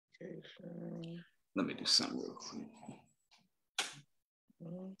Medication. Let me do something real quick.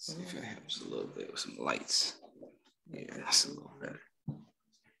 See if it helps a little bit with some lights. Yeah, that's a little better.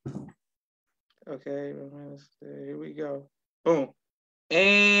 Okay, here we go. Boom.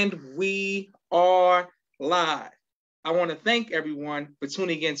 And we are live. I want to thank everyone for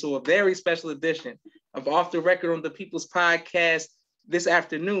tuning in to a very special edition of Off the Record on the People's Podcast this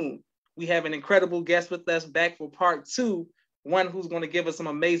afternoon. We have an incredible guest with us back for part 2, one who's going to give us some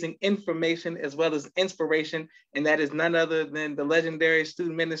amazing information as well as inspiration, and that is none other than the legendary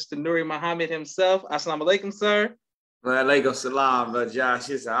student minister Nuri Muhammad himself. Assalamu alaikum, sir. Wa alaikum salam, Brother Josh.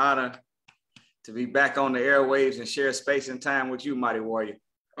 It's an honor to be back on the airwaves and share space and time with you, mighty warrior.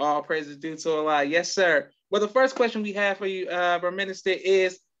 All praises due to Allah. Yes, sir. Well, the first question we have for you, Brother Minister,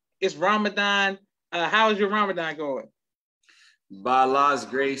 is Ramadan. How is your Ramadan going? By Allah's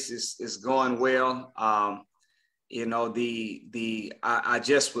grace, it's going well. You know, I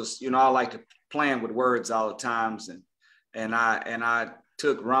just was, you know, I like to play with words all the times, and I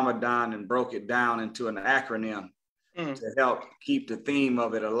took Ramadan and broke it down into an acronym to help keep the theme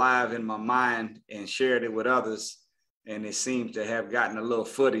of it alive in my mind and shared it with others. And it seems to have gotten a little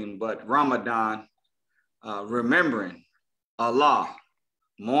footing. But Ramadan, remembering Allah,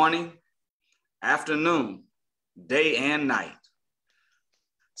 morning, afternoon, day and night.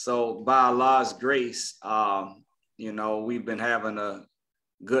 So by Allah's grace, you know, we've been having a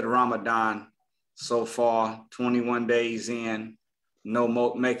good Ramadan so far, 21 days in, no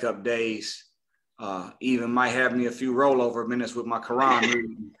makeup days. Even might have me a few rollover minutes with my Quran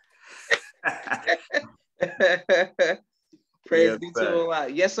reading. Praise be to Allah.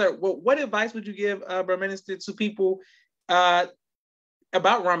 Yes, sir. Well, what advice would you give, Brother Minister, to people about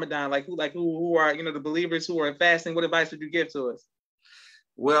Ramadan, like who are, you know, the believers who are fasting? What advice would you give to us?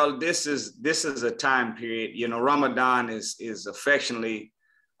 Well, this is a time period. You know, Ramadan is affectionately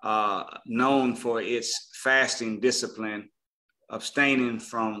known for its fasting discipline, abstaining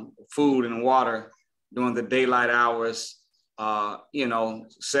from food and water during the daylight hours, you know,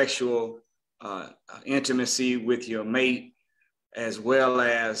 sexual intimacy with your mate, as well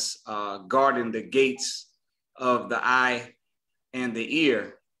as guarding the gates of the eye and the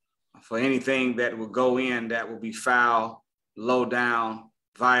ear for anything that will go in that will be foul, low down,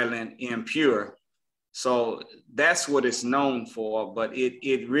 violent, impure. So that's what it's known for, but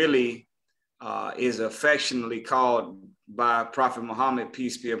it really is affectionately called by Prophet Muhammad,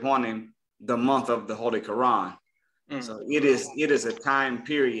 peace be upon him, the month of the Holy Quran. So it is a time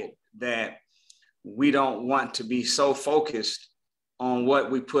period that we don't want to be so focused on what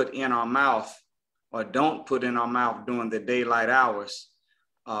we put in our mouth or don't put in our mouth during the daylight hours,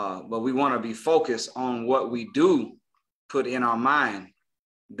 but we want to be focused on what we do put in our mind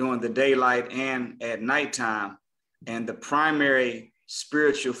during the daylight and at nighttime. And the primary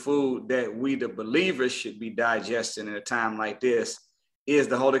spiritual food that we, the believers, should be digesting in a time like this is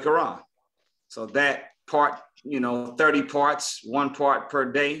the Holy Quran. So that part, you know, 30 parts, 1 part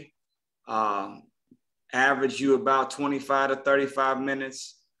per day, average you about 25 to 35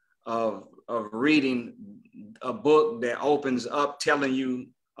 minutes of reading a book that opens up telling you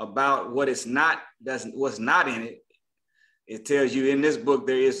about what it's not, what's not in it. It tells you in this book,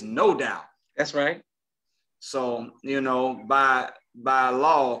 there is no doubt. That's right. So, you know, by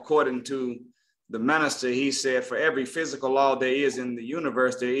law, according to the minister, he said, for every physical law there is in the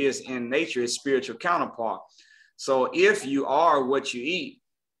universe, there is in nature its spiritual counterpart. So if you are what you eat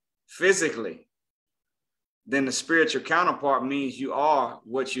physically, then the spiritual counterpart means you are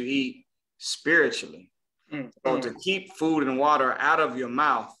what you eat spiritually. So to keep food and water out of your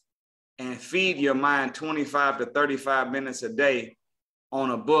mouth and feed your mind 25 to 35 minutes a day on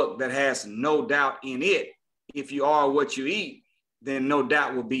a book that has no doubt in it, if you are what you eat, then no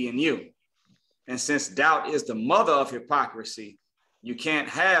doubt will be in you. And since doubt is the mother of hypocrisy, you can't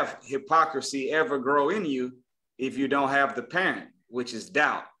have hypocrisy ever grow in you if you don't have the parent, which is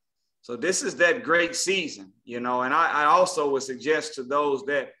doubt. So this is that great season, you know, and I also would suggest to those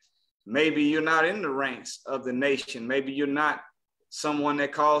that maybe you're not in the ranks of the nation. Maybe you're not someone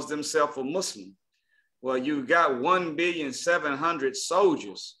that calls themselves a Muslim. Well, you've got 1,700,000,000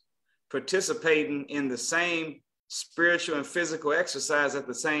 soldiers participating in the same spiritual and physical exercise at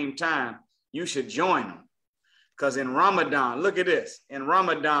the same time. You should join them. Because in Ramadan, look at this. In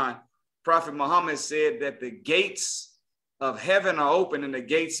Ramadan, Prophet Muhammad said that the gates of heaven are open and the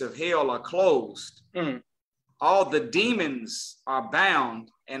gates of hell are closed. All the demons are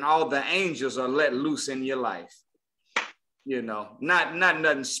bound and all the angels are let loose in your life. You know, not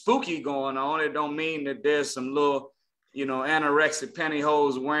nothing spooky going on. It don't mean that there's some little, you know, anorexic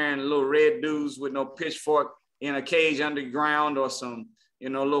pantyhose wearing little red dudes with no pitchfork in a cage underground, or some, you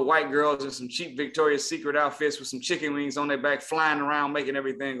know, little white girls in some cheap Victoria's Secret outfits with some chicken wings on their back, flying around, making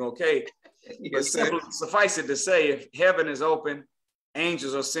everything okay. But simply suffice it to say, if heaven is open,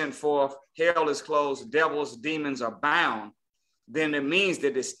 angels are sent forth, hell is closed, devils, demons are bound, then it means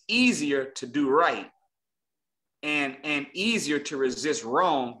that it's easier to do right and easier to resist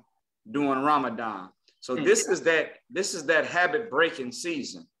wrong during Ramadan. So this is that habit breaking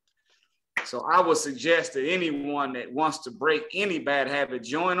season. So I would suggest that anyone that wants to break any bad habit,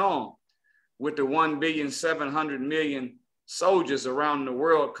 join on with the 1,700,000,000 soldiers around the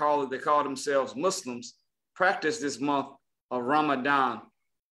world they call themselves Muslims. Practice this month of Ramadan,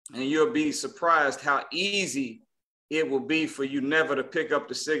 and you'll be surprised how easy it will be for you never to pick up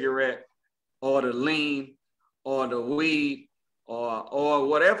the cigarette or the lean or the weed or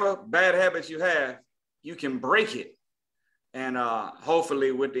whatever bad habits you have. You can break it. And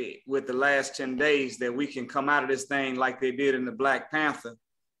hopefully with the last 10 days that we can come out of this thing like they did in the Black Panther.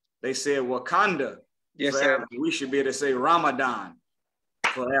 They said Wakanda forever. Sir. We should be able to say Ramadan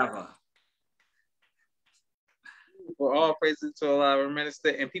forever. For all praises to Allah, Minister,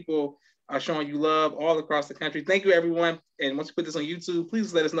 and people are showing you love all across the country. Thank you, everyone. And once you put this on YouTube,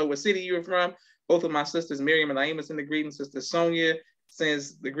 please let us know what city you're from. Both of my sisters, Miriam and Naima, send the greetings. Sister Sonia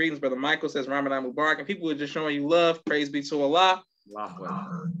sends the greetings. Brother Michael says Ramadan Mubarak. And people are just showing you love. Praise be to Allah.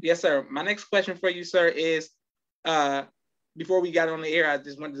 Yes, sir. My next question for you, sir, is before we got on the air, I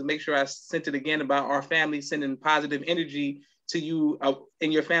just wanted to make sure I sent it again about our family sending positive energy to you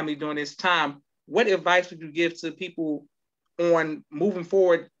and your family during this time. What advice would you give to people on moving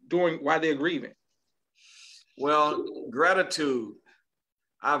forward while they're grieving? Well, gratitude.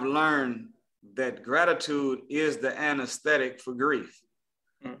 I've learned that gratitude is the anesthetic for grief.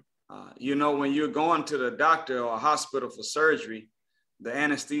 You know, when you're going to the doctor or a hospital for surgery, the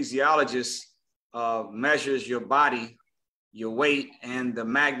anesthesiologist measures your body, your weight, and the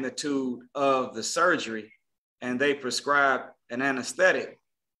magnitude of the surgery, and they prescribe an anesthetic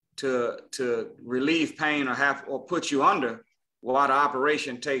to relieve pain or put you under while the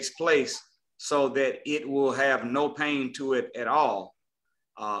operation takes place, so that it will have no pain to it at all.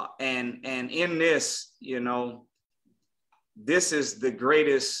 And in this, you know, this is the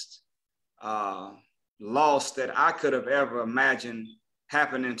greatest loss that I could have ever imagined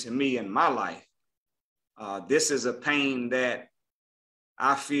happening to me in my life. This is a pain that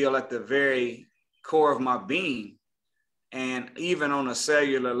I feel at the very core of my being, and even on a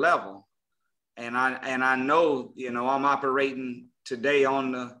cellular level. And I know, you know, I'm operating today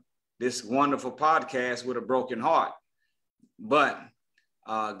on this wonderful podcast with a broken heart. But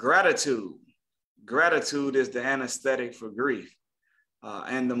gratitude is the anesthetic for grief.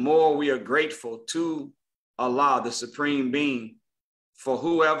 And the more we are grateful to Allah, the Supreme Being, for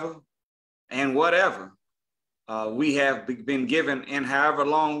whoever and whatever we have been given and however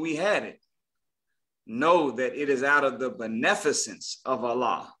long we had it, know that it is out of the beneficence of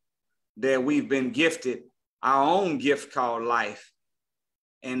Allah that we've been gifted our own gift called life.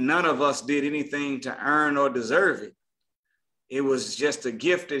 And none of us did anything to earn or deserve it. It was just a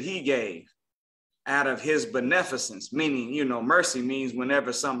gift that he gave out of his beneficence, meaning, you know, mercy means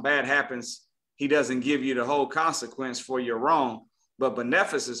whenever something bad happens, he doesn't give you the whole consequence for your wrong. But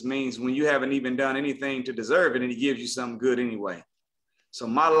beneficence means when you haven't even done anything to deserve it and he gives you something good anyway. So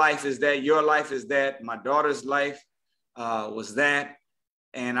my life is that, your life is that, my daughter's life was that.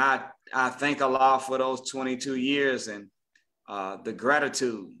 And I thank Allah for those 22 years and the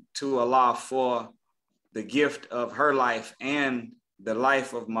gratitude to Allah for the gift of her life and the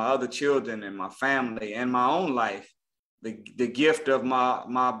life of my other children and my family and my own life, the gift of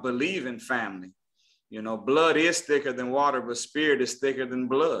my believing family. You know, blood is thicker than water, but spirit is thicker than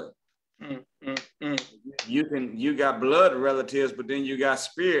blood. You got blood relatives, but then you got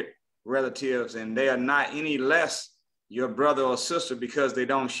spirit relatives, and they are not any less your brother or sister because they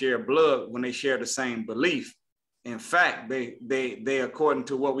don't share blood when they share the same belief. In fact, they according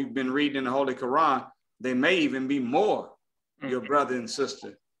to what we've been reading in the Holy Quran, they may even be more your brother and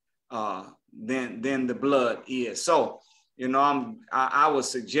sister than the blood is. So, you know, I would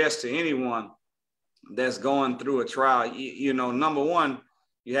suggest to anyone that's going through a trial, you know, number one,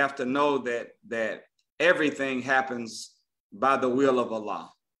 you have to know that everything happens by the will of Allah.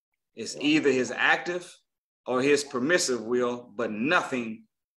 It's either his active or his permissive will, but nothing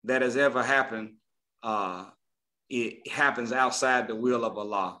that has ever happened, it happens outside the will of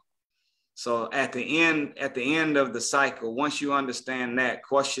Allah. So at the end of the cycle, once you understand that,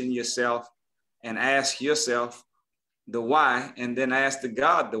 question yourself and ask yourself the why, and then ask the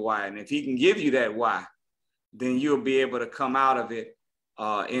God the why. And if he can give you that why, then you'll be able to come out of it,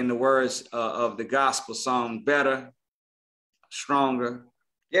 in the words of the gospel song, better, stronger,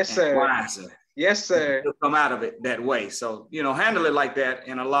 Yes, and sir. wiser. Yes, sir. You'll come out of it that way. So, handle it like that,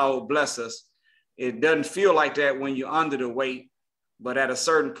 and Allah will bless us. It doesn't feel like that when you're under the weight, but at a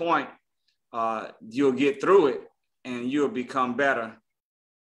certain point, you'll get through it and you'll become better,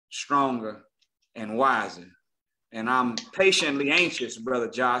 stronger, and wiser. And I'm patiently anxious, Brother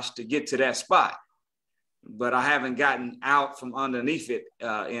Josh, to get to that spot, but I haven't gotten out from underneath it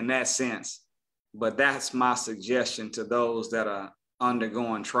in that sense. But that's my suggestion to those that are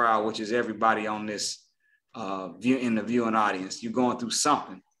undergoing trial, which is everybody on this in the viewing audience. You're going through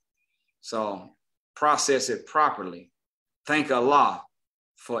something. So process it properly. Thank Allah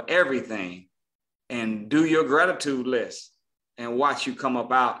for everything and do your gratitude list and watch you come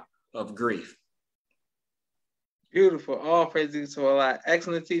up out of grief. Beautiful. All praises to Allah.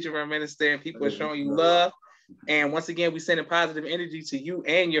 Excellent teacher, our minister, and people are showing you love. And once again, we sending positive energy to you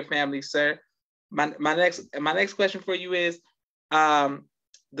and your family, sir. My next question for you is the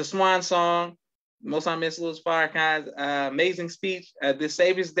Swan song, Most Min Farrakhan's amazing speech this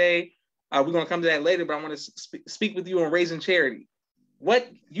Savior's Day. We're gonna come to that later, but I want to speak with you on raising charity.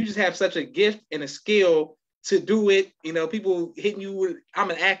 You just have such a gift and a skill to do it. People hitting you with,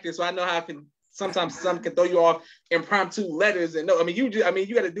 I'm an actor, so I know how I can. Sometimes some can throw you off impromptu letters, and you got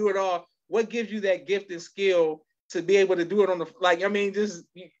to do it all. What gives you that gift and skill to be able to do it on just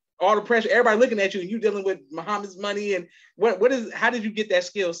all the pressure, everybody looking at you, and you dealing with Muhammad's money, and how did you get that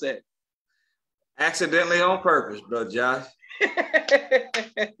skill set? Accidentally on purpose, Brother Josh.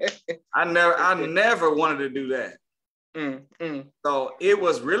 I never wanted to do that. So it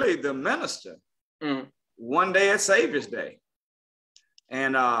was really the minister one day at Savior's Day.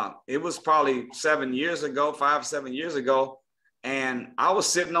 And it was probably 7 years ago, 5-7 years ago. And I was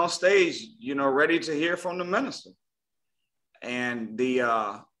sitting on stage, ready to hear from the minister. And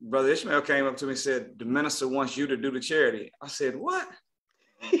the Brother Ishmael came up to me and said, the minister wants you to do the charity. I said, what?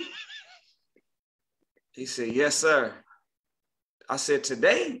 He said, yes, sir. I said,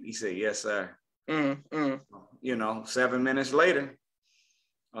 today? He said, yes, sir. 7 minutes later,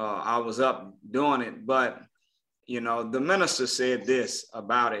 I was up doing it. But, the minister said this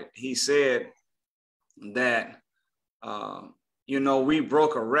about it. He said that, we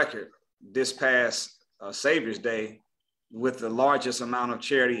broke a record this past Savior's Day with the largest amount of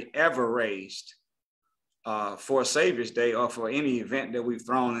charity ever raised for Savior's Day or for any event that we've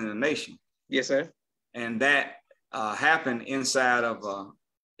thrown in the nation. Yes, sir. And that happened inside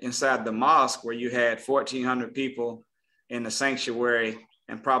the mosque, where you had 1,400 people in the sanctuary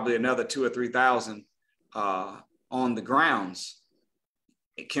and probably another 2,000 or 3,000 on the grounds.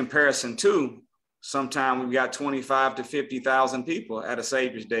 In comparison to, sometimes we've got 25 to 50,000 people at a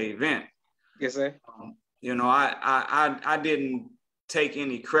Savior's Day event. Yes, sir. I didn't take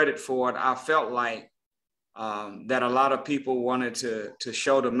any credit for it. I felt like that a lot of people wanted to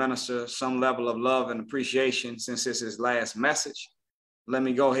show the minister some level of love and appreciation since it's his last message. Let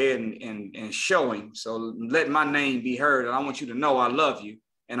me go ahead and show him. So let my name be heard. And I want you to know I love you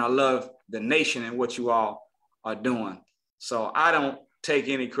and I love the nation and what you all are doing. So I don't take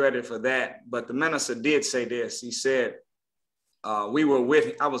any credit for that. But the minister did say this. He said, I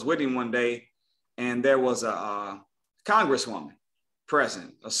was with him one day, and there was a congresswoman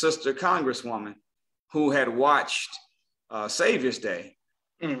present, a sister congresswoman, who had watched Savior's Day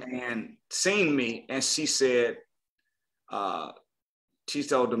and seen me. And she said, she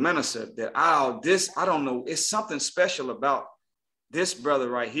told the minister that, I don't know, it's something special about this brother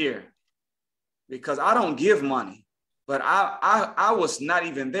right here, because I don't give money, but I was not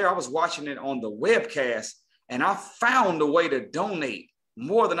even there. I was watching it on the webcast, and I found a way to donate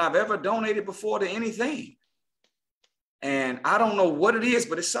more than I've ever donated before to anything. And I don't know what it is,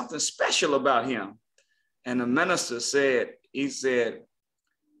 but it's something special about him. And the minister said,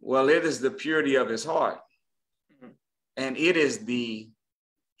 well, it is the purity of his heart. And it is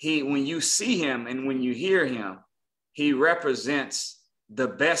when you see him and when you hear him, he represents the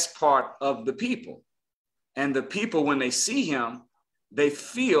best part of the people. And the people, when they see him, they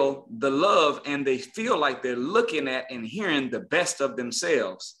feel the love and they feel like they're looking at and hearing the best of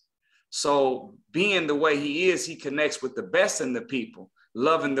themselves. So being the way he is, he connects with the best in the people.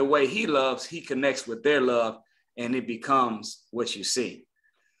 Loving the way he loves, he connects with their love, and it becomes what you see.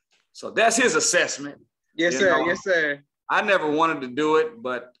 So that's his assessment. Yes, sir. Yes, sir. I never wanted to do it,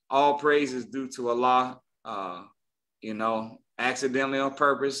 but all praise is due to Allah. Accidentally on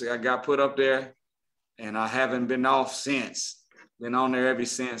purpose, I got put up there, and I haven't been off since. Been on there ever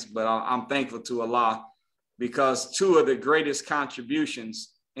since, but I'm thankful to Allah, because two of the greatest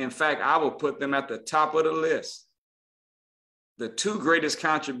contributions, in fact, I will put them at the top of the list. The two greatest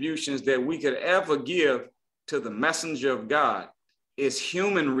contributions that we could ever give to the messenger of God is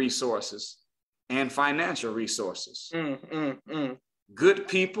human resources and financial resources. Good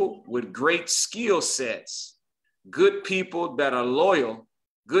people with great skill sets, good people that are loyal,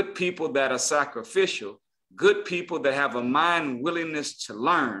 good people that are sacrificial, good people that have a mind willingness to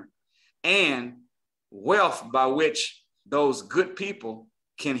learn, and wealth by which those good people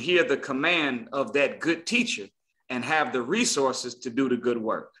can hear the command of that good teacher and have the resources to do the good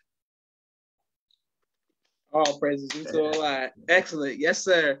work. All praises you to Allah. Excellent. Yes,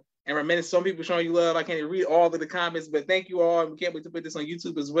 sir. And remember, some people showing you love. I can't read all of the comments, but thank you all. We can't wait to put this on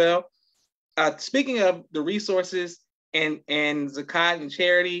YouTube as well. Speaking of the resources and zakat and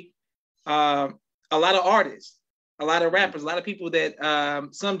charity, a lot of artists, a lot of rappers, a lot of people that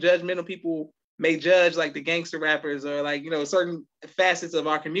some judgmental people may judge, like the gangster rappers or like, certain facets of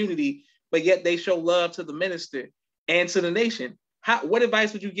our community, but yet they show love to the minister and to the nation. What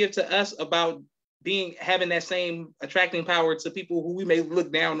advice would you give to us about having that same attracting power to people who we may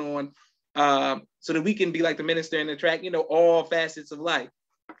look down on, so that we can be like the minister and attract, all facets of life?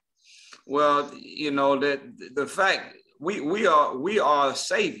 Well, the fact we are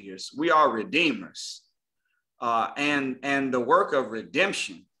saviors, we are redeemers, and the work of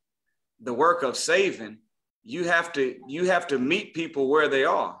redemption, the work of saving, you have to meet people where they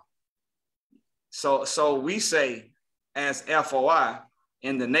are. So we say, as FOI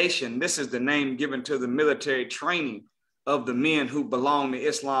in the nation, this is the name given to the military training of the men who belong to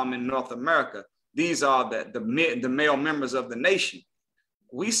Islam in North America. These are the male members of the nation.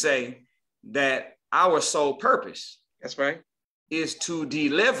 We say that our sole purpose, that's right, is to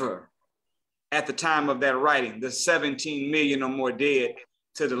deliver at the time of that writing, the 17 million or more dead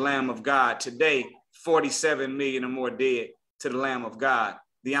to the Lamb of God. Today, 47 million or more dead to the Lamb of God,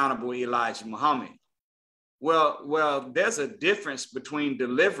 the Honorable Elijah Muhammad. Well, there's a difference between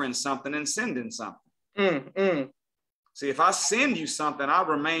delivering something and sending something. See, if I send you something, I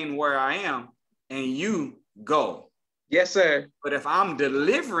remain where I am and you go. Yes, sir. But if I'm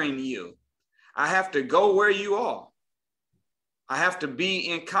delivering you, I have to go where you are. I have to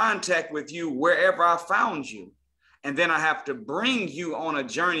be in contact with you wherever I found you. And then I have to bring you on a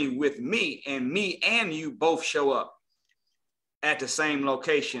journey with me and you both show up at the same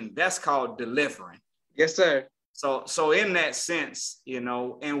location. That's called delivering. Yes, sir. So in that sense,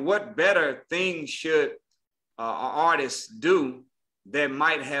 and what better thing should artists do that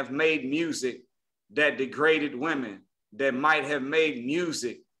might have made music that degraded women, that might have made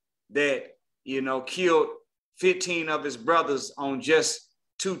music that, killed 15 of his brothers on just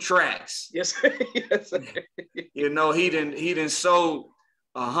 2 tracks. Yes, sir. Yes, sir. He done sold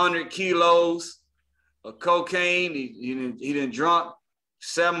 100 kilos of cocaine. He done drunk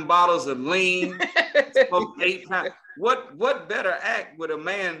 7 bottles of lean, smoked 8 pounds. What better act would a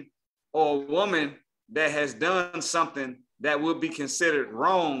man or a woman that has done something that would be considered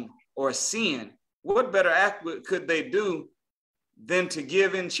wrong or sin? What better act could they do than to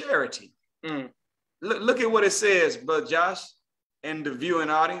give in charity? Look at what it says, Brother Josh, and the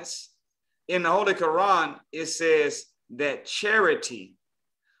viewing audience. In the Holy Quran, it says that charity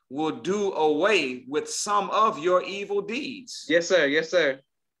will do away with some of your evil deeds. Yes, sir. Yes, sir.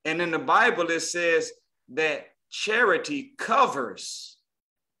 And in the Bible, it says that charity covers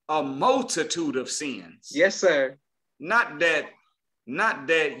a multitude of sins. Yes, sir. Not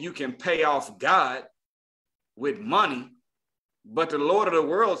that you can pay off God with money, but the Lord of the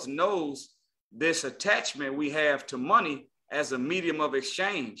worlds knows this attachment we have to money as a medium of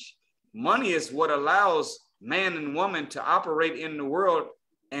exchange. Money is what allows man and woman to operate in the world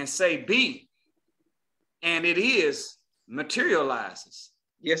and say be, and it is materializes.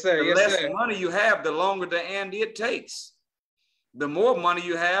 Yes, sir. The less money you have, the longer the and it takes. The more money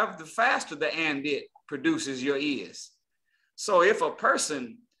you have, the faster the and it produces your is. So if a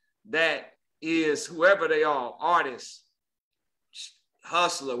person that is whoever they are, artist,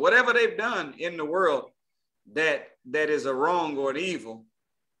 hustler, whatever they've done in the world that is a wrong or an evil,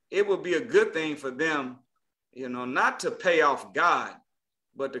 it would be a good thing for them, not to pay off God,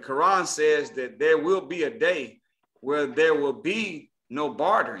 but the Quran says that there will be a day where there will be no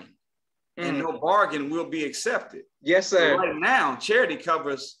bartering and no bargain will be accepted. Yes, sir. So right now, charity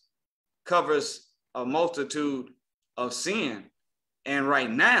covers a multitude of sin. And right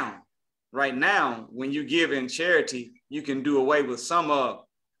now, when you give in charity, you can do away with some of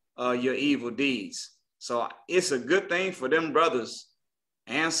your evil deeds. So it's a good thing for them brothers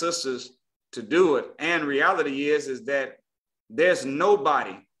and sisters to do it. And reality is that there's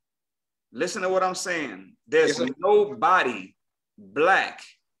nobody, listen to what I'm saying, there's nobody Black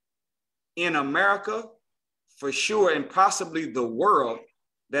in America, for sure, and possibly the world,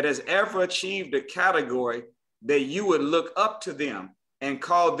 that has ever achieved a category that you would look up to them and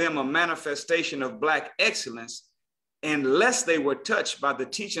call them a manifestation of Black excellence unless they were touched by the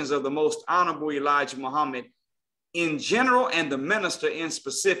teachings of the most honorable Elijah Muhammad in general and the minister in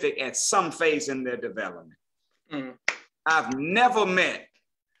specific at some phase in their development. Mm. I've never met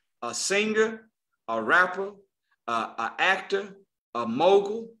a singer, a rapper, an actor, a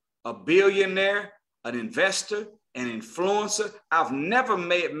mogul, a billionaire, an investor, an influencer. I've never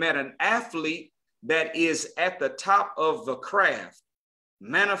met an athlete that is at the top of the craft,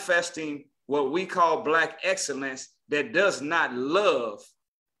 manifesting what we call Black excellence, that does not love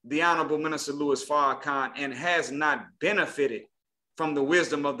the Honorable Minister Louis Farrakhan and has not benefited from the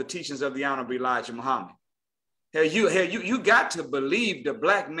wisdom of the teachings of the Honorable Elijah Muhammad. You got to believe the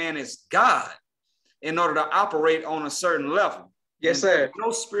Black man is God in order to operate on a certain level. Yes, sir. There's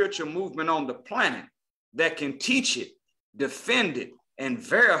no spiritual movement on the planet that can teach it, defend it, and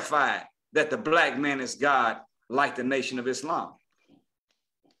verify that the Black man is God like the Nation of Islam.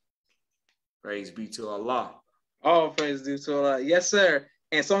 Praise be to Allah. All praise due to Allah. Yes, sir.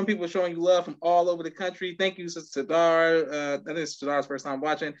 And some people showing you love from all over the country. Thank you, Sister Tadar. I think it's Tadar's first time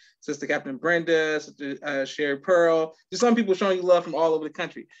watching. Sister Captain Brenda, Sister Sherry Pearl. Just some people showing you love from all over the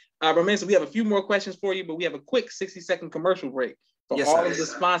country. Romain, so we have a few more questions for you, but we have a quick 60-second commercial break for all of the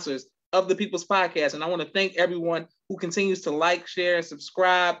sponsors of the People's Podcast. And I want to thank everyone who continues to like, share, and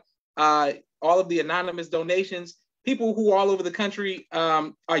subscribe. All of the anonymous donations, people who are all over the country,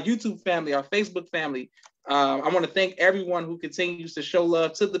 our YouTube family, our Facebook family. I want to thank everyone who continues to show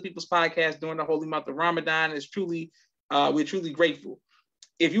love to the People's Podcast during the holy month of Ramadan. It's truly, we're truly grateful.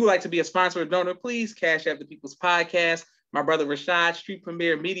 If you would like to be a sponsor or donor, please cash out the People's Podcast. My brother Rashad, Street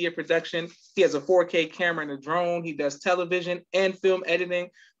Premier Media Production. He has a 4K camera and a drone. He does television and film editing.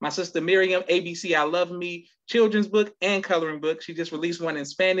 My sister Miriam, ABC I Love Me, children's book and coloring book. She just released one in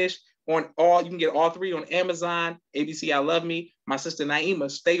Spanish. You can get all three on Amazon, ABC I Love Me. My sister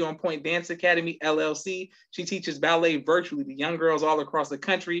Naima, Stay On Point Dance Academy, LLC. She teaches ballet virtually to young girls all across the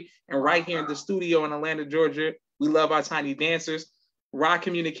country. And right here in the studio in Atlanta, Georgia, we love our tiny dancers. Raw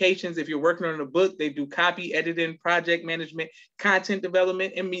Communications, if you're working on a book, they do copy editing, project management, content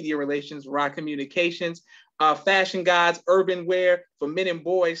development, and media relations. Raw Communications. Fashion Gods, Urban Wear for men and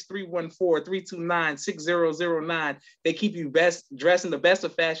boys, 314-329-6009. They keep you best dressed in the best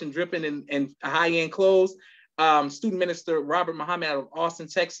of fashion, dripping in high-end clothes. Student Minister Robert Muhammad out of Austin,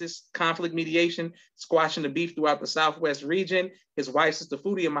 Texas, conflict mediation, squashing the beef throughout the Southwest region. His wife, Sister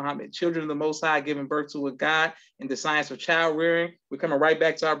Fudia Muhammad, children of the Most High, giving birth to a God in the science of child rearing. We're coming right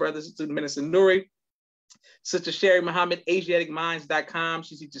back to our brother, Student Minister Nuri. Sister Sherry Muhammad, AsiaticMinds.com.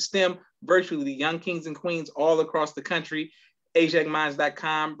 She teaches STEM virtually to young kings and queens all across the country.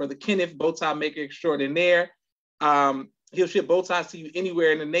 AsiaticMinds.com. Brother Kenneth, bow tie maker extraordinaire. He'll ship bow ties to you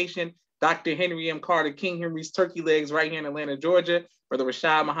anywhere in the nation. Dr. Henry M. Carter, King Henry's Turkey Legs right here in Atlanta, Georgia. Brother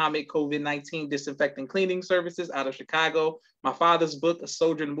Rashad Muhammad, COVID-19 Disinfecting Cleaning Services out of Chicago. My father's book, A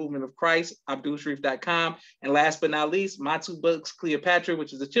Soldier in the Movement of Christ, AbdulSharif.com. And last but not least, my two books, Cleopatra,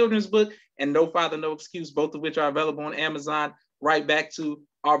 which is a children's book, and No Father, No Excuse, both of which are available on Amazon. Right back to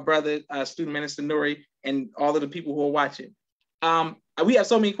our brother, Student Minister Nuri, and all of the people who are watching. We have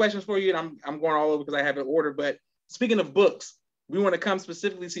so many questions for you, and I'm going all over because I have an order. But speaking of books, we want to come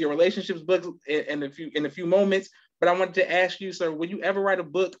specifically to your relationships book in a few moments. But I wanted to ask you, sir, will you ever write a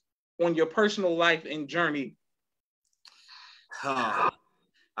book on your personal life and journey? I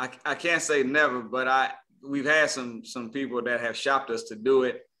can't say never, but we've had some people that have shopped us to do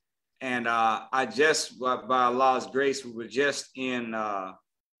it. And I just, by Allah's grace, we were just in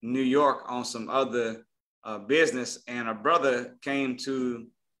New York on some other business, and a brother came to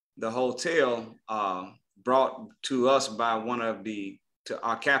the hotel, brought to us by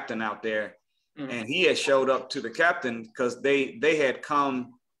our captain out there. Mm-hmm. And he had showed up to the captain because they had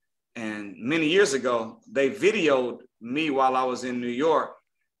come, and many years ago, they videoed me while I was in New York,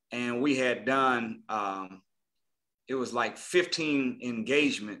 and we had done, it was like 15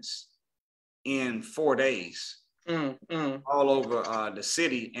 engagements in 4 days, all over the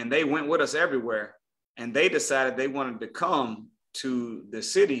city. And they went with us everywhere, and they decided they wanted to come to the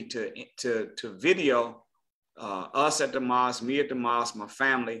city to video us at the mosque, me at the mosque, my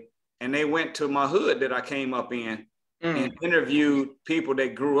family. And they went to my hood that I came up in and interviewed people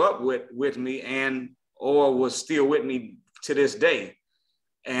that grew up with me or was still with me to this day.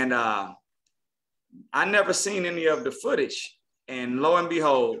 And I never seen any of the footage. And lo and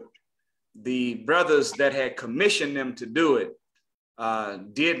behold, the brothers that had commissioned them to do it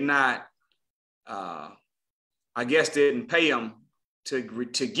did not, I guess didn't pay them to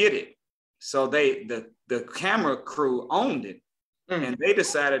get it. So the camera crew owned it, and they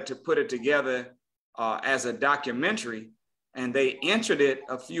decided to put it together as a documentary, and they entered it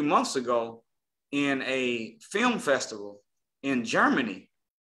a few months ago in a film festival in Germany,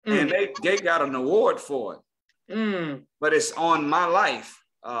 and they got an award for it. But it's on my life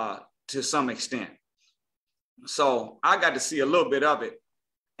to some extent. So I got to see a little bit of it.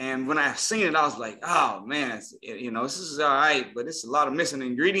 And when I seen it, I was like, oh man, this is all right, but it's a lot of missing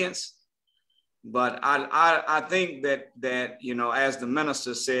ingredients. But I think that as the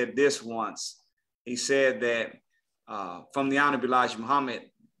minister said this once, he said that from the Honorable Elijah Muhammad,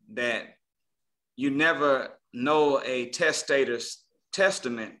 that you never know a testator's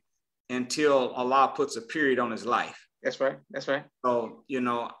testament until Allah puts a period on his life. That's right. That's right. So,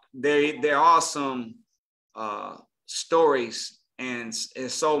 there are some stories and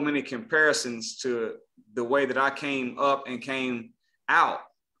so many comparisons to the way that I came up and came out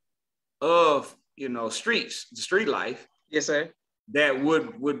of, the street life. Yes, sir. That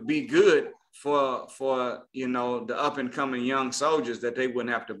would be good for the up and coming young soldiers, that they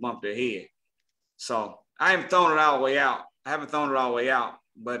wouldn't have to bump their head. So I haven't thrown it all the way out.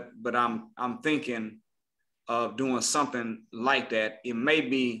 But I'm thinking of doing something like that. It may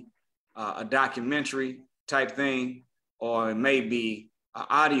be a documentary type thing, or it may be an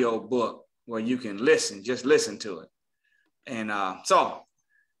audio book where you can just listen to it. And so,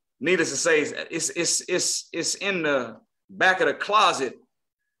 needless to say, it's in the back of the closet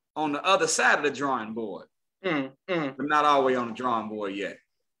on the other side of the drawing board, but not all the way on the drawing board yet.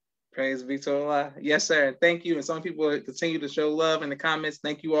 Praise be to Allah. Yes, sir. Thank you. And some people continue to show love in the comments.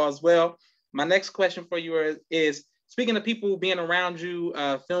 Thank you all as well. My next question for you is speaking of people being around you,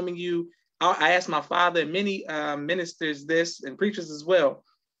 filming you, I asked my father and many ministers this, and preachers as well.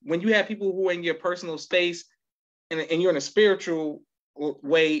 When you have people who are in your personal space and you're in a spiritual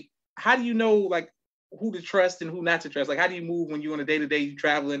way, how do you know like who to trust and who not to trust? Like, how do you move when you're on a day-to-day, you're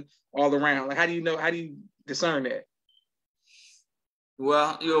traveling all around? Like, how do you discern that?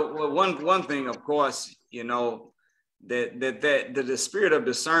 Well, one thing, of course, that the spirit of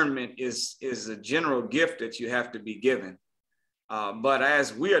discernment is a general gift that you have to be given. But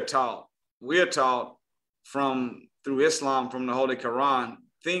as we are taught through Islam, from the Holy Quran,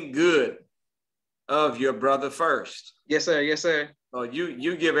 think good of your brother first. Yes, sir. Yes, sir. So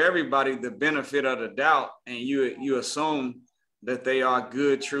you give everybody the benefit of the doubt, and you assume that they are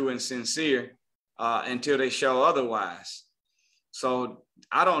good, true, and sincere until they show otherwise. So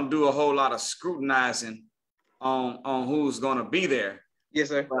I don't do a whole lot of scrutinizing on who's going to be there. Yes,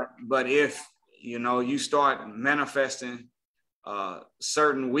 sir. But if you start manifesting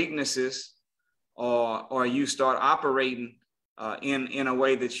certain weaknesses, or you start operating in a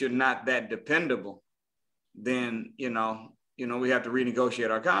way that you're not that dependable, then we have to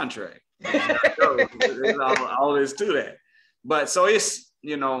renegotiate our contract. There's all there is to that. But so it's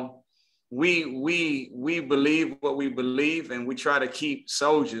we believe what we believe, and we try to keep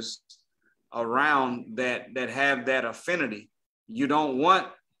soldiers around that have that affinity. You don't want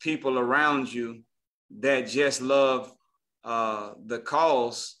people around you that just love the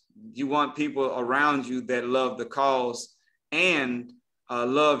cause. You want people around you that love the cause and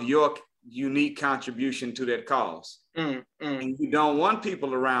love your unique contribution to that cause. And you don't want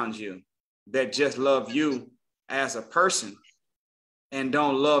people around you that just love you as a person and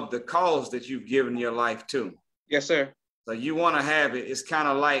don't love the cause that you've given your life to. Yes, sir. So you want to have it. It's kind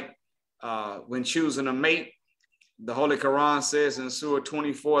of like when choosing a mate. The Holy Quran says in Surah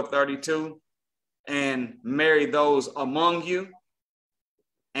 24:32, and marry those among you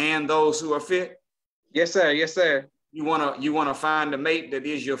and those who are fit. Yes, sir. Yes, sir. You want to find a mate that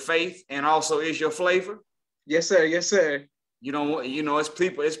is your faith and also is your flavor. Yes, sir. Yes, sir. You don't want,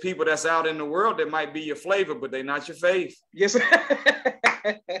 it's people that's out in the world that might be your flavor, but they're not your faith. Yes, sir.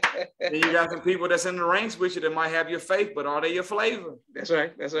 Then you got some people that's in the ranks with you that might have your faith, but are they your flavor? That's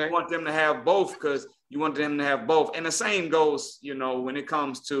right. That's right. You want them to have both, because you want them to have both. And the same goes, when it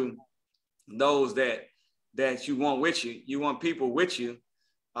comes to those that you want with you. You want people with you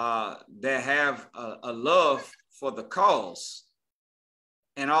that have a love for the cause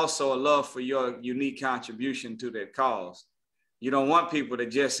and also a love for your unique contribution to that cause. You don't want people that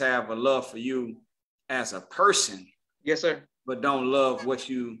just have a love for you as a person. Yes, sir. But don't love what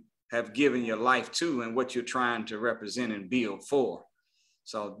you have given your life to and what you're trying to represent and build for.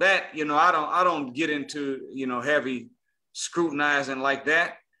 So that, I don't get into, heavy scrutinizing like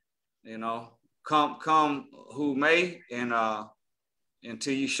that. Come who may, and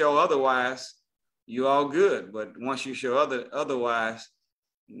until you show otherwise, you all good. But once you show otherwise,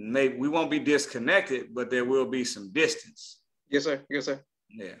 maybe we won't be disconnected, but there will be some distance. Yes, sir. Yes, sir.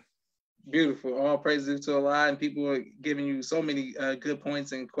 Yeah. Beautiful. All praises to Allah, and people are giving you so many good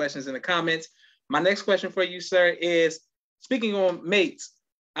points and questions in the comments. My next question for you, sir, is speaking on mates.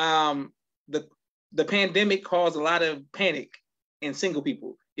 The pandemic caused a lot of panic in single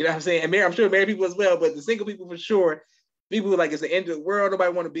people. You know what I'm saying? And I'm sure married people as well, but the single people for sure. People were like, it's the end of the world.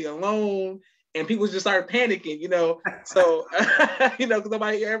 Nobody want to be alone. And people just started panicking, you know. So, you know, because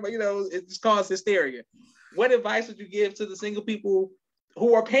everybody, you know, it just caused hysteria. What advice would you give to the single people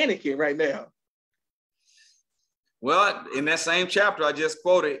who are panicking right now? Well, in that same chapter I just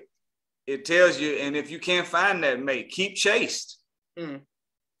quoted, it tells you, and if you can't find that mate, keep chaste.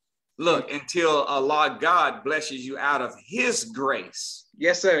 Look, until Allah God blesses you out of his grace.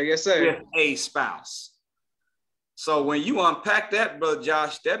 Yes, sir. Yes, sir. With a spouse. So when you unpack that, Brother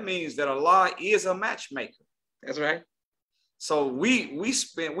Josh, that means that Allah is a matchmaker. That's right. So we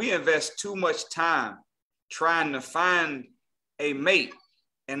invest too much time trying to find a mate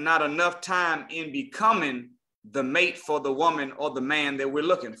and not enough time in becoming the mate for the woman or the man that we're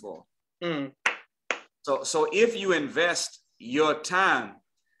looking for. So if you invest your time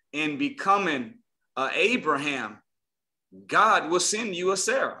in becoming Abraham, God will send you a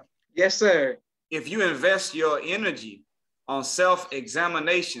Sarah. Yes, sir. If you invest your energy on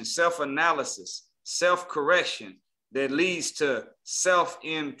self-examination, self-analysis, self-correction that leads to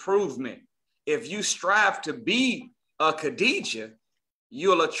self-improvement, if you strive to be a Khadijah,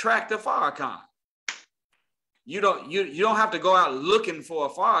 you'll attract a Farrakhan. You don't have to go out looking for a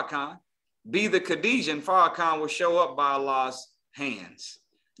Farrakhan. Be the Khadijah and Farrakhan will show up by Allah's hands.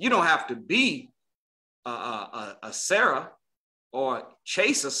 You don't have to be a Sarah or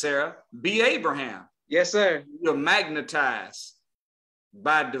chase a Sarah. Be Abraham. Yes, sir. You're magnetized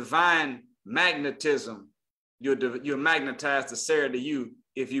by divine magnetism. You're magnetized to Sarah to you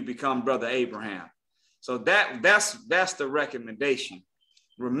if you become Brother Abraham. So that's the recommendation.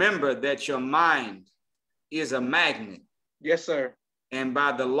 Remember that your mind is a magnet. Yes, sir. And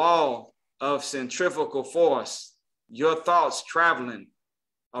by the law of centrifugal force, your thoughts traveling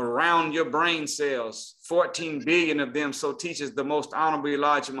around your brain cells, 14 billion of them, so teaches the most honorable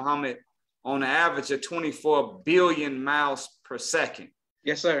Elijah Muhammad, on an average of 24 billion miles per second.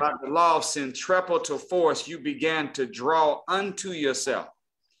 Yes, sir. By the law of centripetal force, you began to draw unto yourself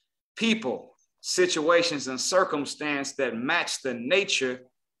people, situations, and circumstance that match the nature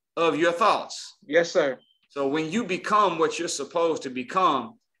of your thoughts. Yes, sir. So when you become what you're supposed to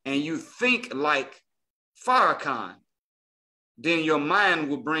become and you think like Farrakhan, then your mind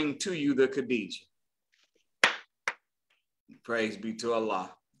will bring to you the Khadijah. Praise be to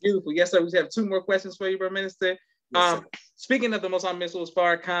Allah. Beautiful. Yes, sir. We have two more questions for you, Brother Minister. Yes, speaking of the most honorable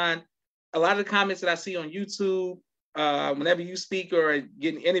Farrakhan, a lot of the comments that I see on YouTube, whenever you speak or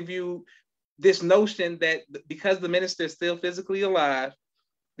get an interview, this notion that because the minister is still physically alive,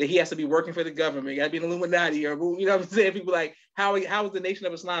 that he has to be working for the government, got to be an Illuminati, or, you know what I'm saying? People like, how is the Nation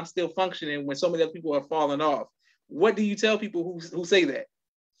of Islam still functioning when so many other people are falling off? What do you tell people who say that?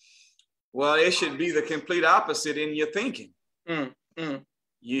 Well, it should be the complete opposite in your thinking.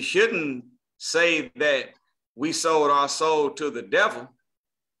 You shouldn't say that we sold our soul to the devil.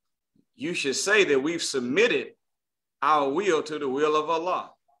 You should say that we've submitted our will to the will of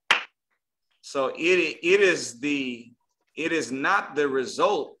Allah. So it is not the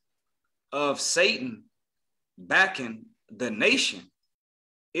result of Satan backing the nation.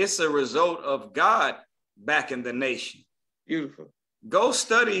 It's a result of God backing the nation. Beautiful. Go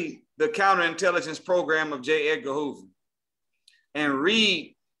study the counterintelligence program of J. Edgar Hoover and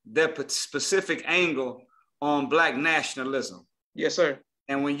read the specific angle on Black nationalism. Yes, sir.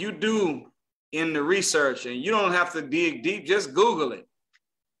 And when you do in the research, and you don't have to dig deep, just Google it.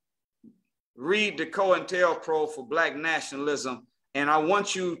 Read the COINTELPRO for Black nationalism, and I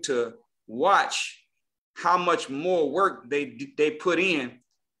want you to watch how much more work they put in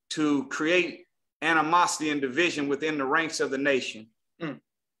to create animosity and division within the ranks of the nation,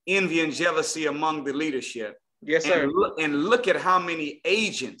 envy and jealousy among the leadership. Yes, sir. And look at how many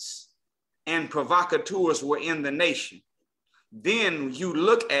agents and provocateurs were in the nation. Then you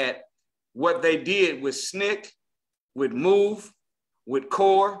look at what they did with SNCC, with MOVE, with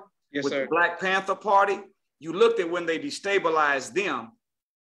CORE, yes, with sir. the Black Panther Party. You looked at when they destabilized them,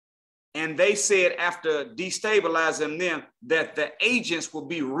 and they said after destabilizing them that the agents will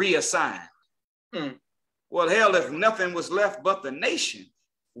be reassigned. Well, hell, if nothing was left but the nation,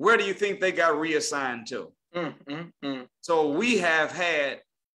 where do you think they got reassigned to? So we have had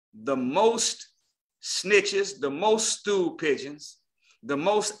the most snitches, the most stool pigeons, the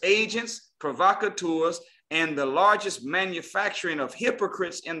most agents, provocateurs, and the largest manufacturing of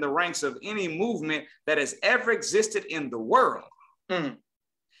hypocrites in the ranks of any movement that has ever existed in the world.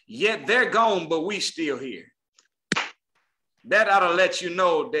 Yet they're gone, but we still here. that ought to let you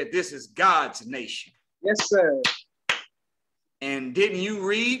know that this is God's nation. Yes, sir. And didn't you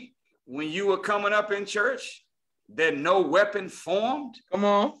read when you were coming up in church that no weapon formed Come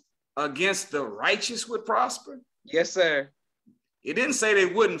on. against the righteous would prosper? Yes, sir. It didn't say they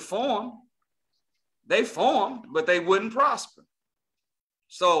wouldn't form. They formed, but they wouldn't prosper.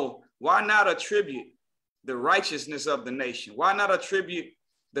 So why not attribute the righteousness of the nation? Why not attribute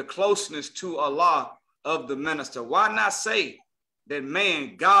the closeness to Allah of the minister? Why not say that,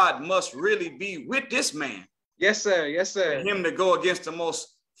 man, God must really be with this man? Yes, sir. Yes, sir. For him to go against the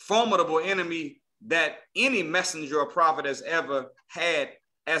most formidable enemy that any messenger or prophet has ever had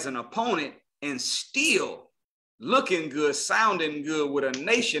as an opponent, and still looking good, sounding good with a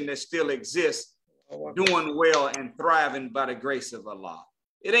nation that still exists, doing well and thriving by the grace of Allah.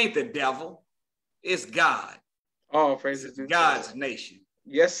 It ain't the devil, it's God. Oh, praise it's God's nation.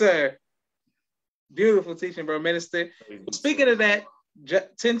 Yes, sir. Beautiful teaching, bro, minister. Speaking of that,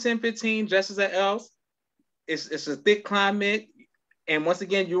 10-10-15, just as else, it's a thick climate. And once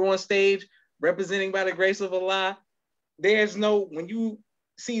again, you're on stage representing by the grace of Allah. There's no, when you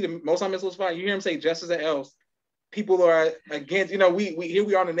see the Most High Missiles Fire, you hear him say just as else, people are against, we here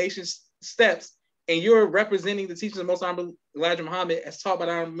we are on the nation's steps, and you're representing the teachings of Most High Elijah Muhammad as taught by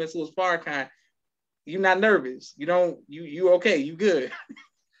the Missiles Farrakhan. You're not nervous. You okay, you good.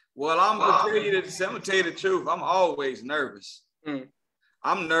 Well, I'm gonna tell you the truth. I'm always nervous.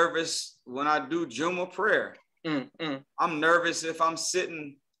 I'm nervous when I do Jumu'ah prayer. I'm nervous if I'm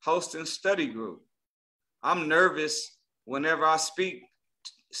sitting hosting study group. I'm nervous whenever I speak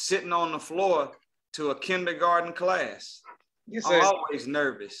sitting on the floor to a kindergarten class. Yes, I'm always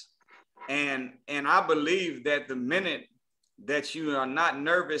nervous. And I believe that the minute that you are not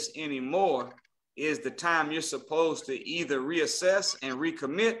nervous anymore is the time you're supposed to either reassess and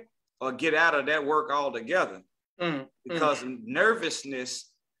recommit or get out of that work altogether. Because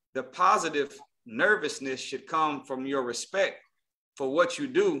nervousness, the positive nervousness should come from your respect for what you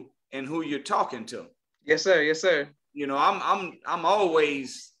do and who you're talking to. Yes, sir. Yes, sir. I'm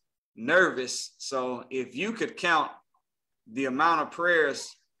always nervous. So if you could count the amount of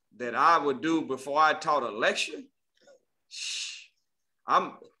prayers that I would do before I taught a lecture,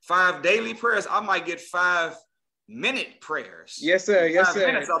 I'm 5 daily prayers. I might get 5-minute prayers. Yes, sir. Yes, 5 sir.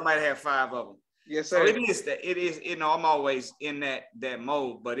 minutes, I might have 5 of them. Yes, sir. So it is, I'm always in that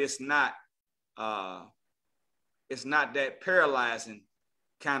mode, but it's not that paralyzing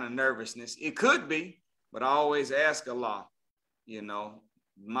kind of nervousness. It could be, but I always ask Allah,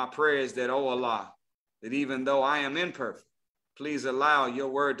 my prayer is that, oh Allah, that even though I am imperfect, please allow your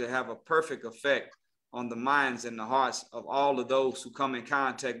word to have a perfect effect on the minds and the hearts of all of those who come in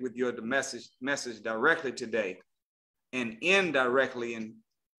contact with your message directly today and indirectly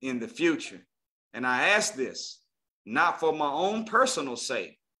in the future. And I ask this, not for my own personal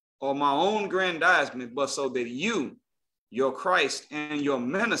sake or my own grandizement, but so that you, your Christ, and your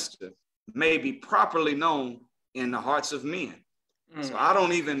minister may be properly known in the hearts of men. So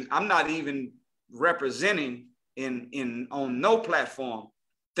I'm not even representing on no platform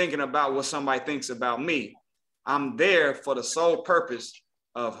thinking about what somebody thinks about me. I'm there for the sole purpose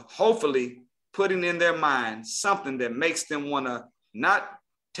of hopefully putting in their mind something that makes them want to not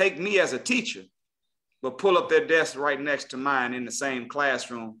take me as a teacher, but pull up their desk right next to mine in the same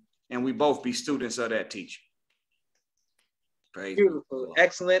classroom, and we both be students of that teacher. Praise Beautiful. God.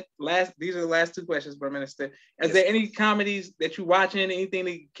 Excellent. These are the last 2 questions, Bro Minister. Is there any comedies that you're watching, anything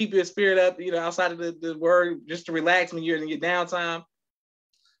to keep your spirit up, outside of the word, just to relax when you're in your downtime?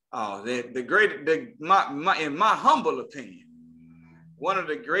 Oh, in my humble opinion, one of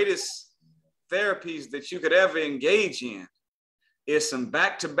the greatest therapies that you could ever engage in is some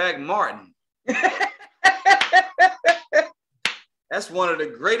back-to-back Martin. That's one of the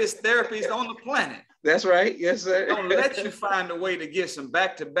greatest therapies on the planet. That's right. Yes, sir. Don't let you find a way to get some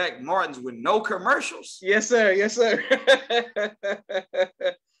back-to-back Martins with no commercials. Yes, sir. Yes, sir.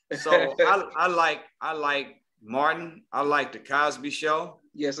 So I like Martin. I like the Cosby Show.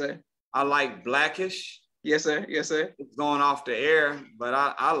 Yes, sir. I like Blackish. Yes, sir. Yes, sir. It's going off the air, but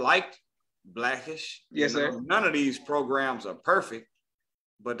I liked Blackish. Yes, sir. None of these programs are perfect,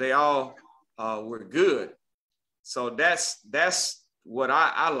 but they all were good. So that's what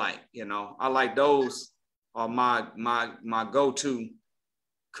I like. I like those are my go-to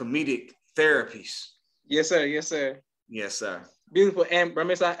comedic therapies. Yes, sir. Yes, sir. Yes, sir. Beautiful. And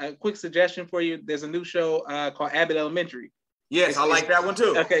Ramesh, a quick suggestion for you. There's a new show called Abbott Elementary. Yes, I like that one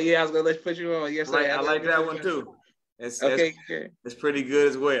too. Okay, yeah, I was gonna put you on. Yes, sir. I like that one too. It's pretty good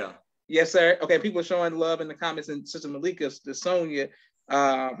as well. Yes, sir. Okay, people are showing love in the comments, and Sister Malika, the Sonia,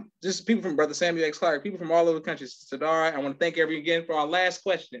 Just people from Brother Samuel X. Clark, people from all over the country. Sadara, I want to thank everyone again for our last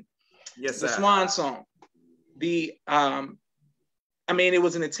question. Yes, the sir. Swan Song. I mean, it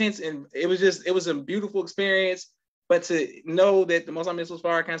was an intense and it was a beautiful experience. But to know that the Most High Mr.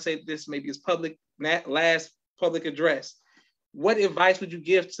 Farrakhan said this maybe his last public address, what advice would you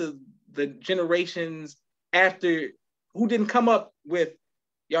give to the generations after who didn't come up with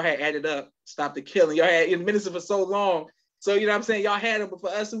y'all had added up, stop the killing, y'all had in minister for so long? So you know what I'm saying, y'all had them, but for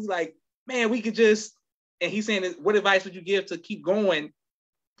us who's like, man, we could just, and he's saying, what advice would you give to keep going,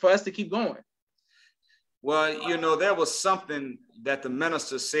 for us to keep going? Well, you know, there was something that the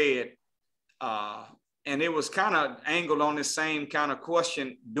minister said, and it was kind of angled on the same kind of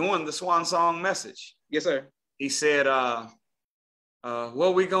question during the Swan Song message. Yes, sir. He said,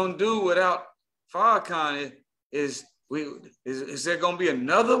 what we gonna do without Farrakhan is there gonna be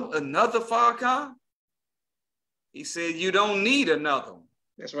another Farrakhan? He said, you don't need another one.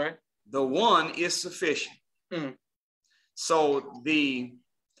 That's right. The one is sufficient. So the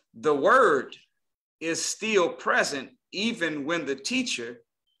word is still present even when the teacher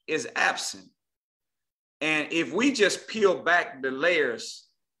is absent. And if we just peel back the layers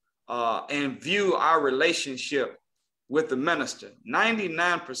and view our relationship with the minister,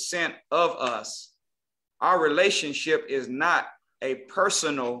 99% of us, our relationship is not a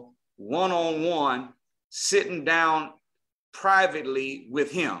personal one-on-one sitting down privately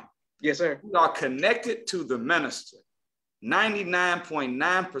with him. Yes, sir. We are connected to the minister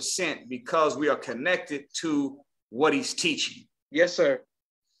 99.9% because we are connected to what he's teaching. Yes, sir.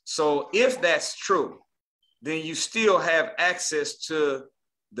 So if that's true, then you still have access to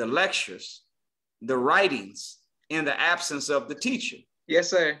the lectures, the writings in the absence of the teacher. Yes,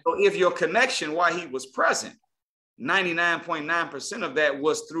 sir. So if your connection while he was present, 99.9% of that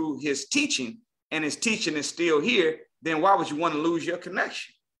was through his teaching, and his teaching is still here, then why would you want to lose your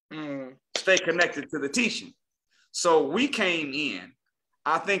connection? Stay connected to the teaching. So we came in,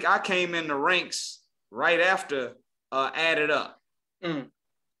 I think I came in the ranks right after Added Up.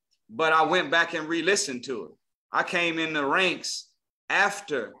 But I went back and re-listened to it. I came in the ranks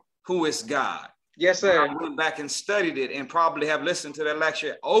after Who is God? Yes, sir. I went back and studied it and probably have listened to that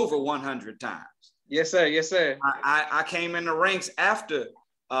lecture over 100 times. Yes, sir. Yes, sir. I came in the ranks after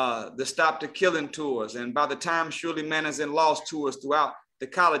the Stop the Killing tours, and by the time Surely Manners and Laws tours throughout the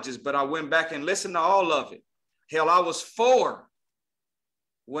colleges, but I went back and listened to all of it. Hell, I was 4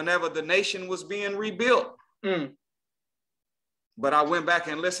 whenever the nation was being rebuilt. But I went back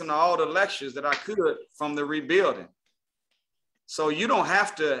and listened to all the lectures that I could from the rebuilding. So you don't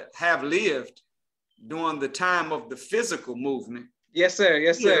have to have lived during the time of the physical movement. Yes, sir.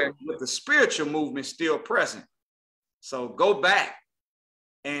 Yes, sir. With the spiritual movement still present. So go back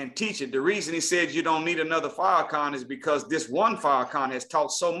and teach it. The reason he said you don't need another Farrakhan is because this one Farrakhan has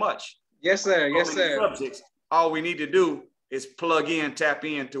taught so much. Yes, sir. Yes, sir. Subjects. All we need to do is plug in, tap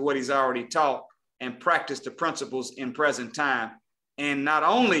into what he's already taught and practice the principles in present time. And not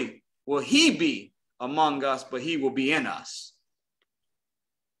only will he be among us, but he will be in us.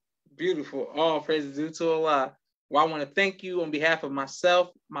 Beautiful. All praises due to Allah. Well, I want to thank you on behalf of myself,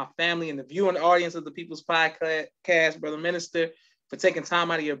 my family, and the viewing audience of the People's Podcast, Brother Minister, for taking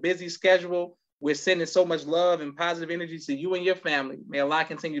time out of your busy schedule. We're sending so much love and positive energy to you and your family. May Allah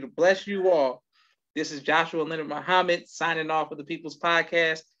continue to bless you all. This is Joshua Leonard Muhammad signing off with the People's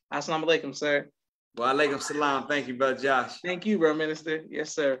Podcast. Assalamu alaikum, sir. Wa alaikum salam. Thank you, Brother Josh. Thank you, Brother Minister.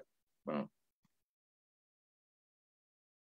 Yes, sir. Well.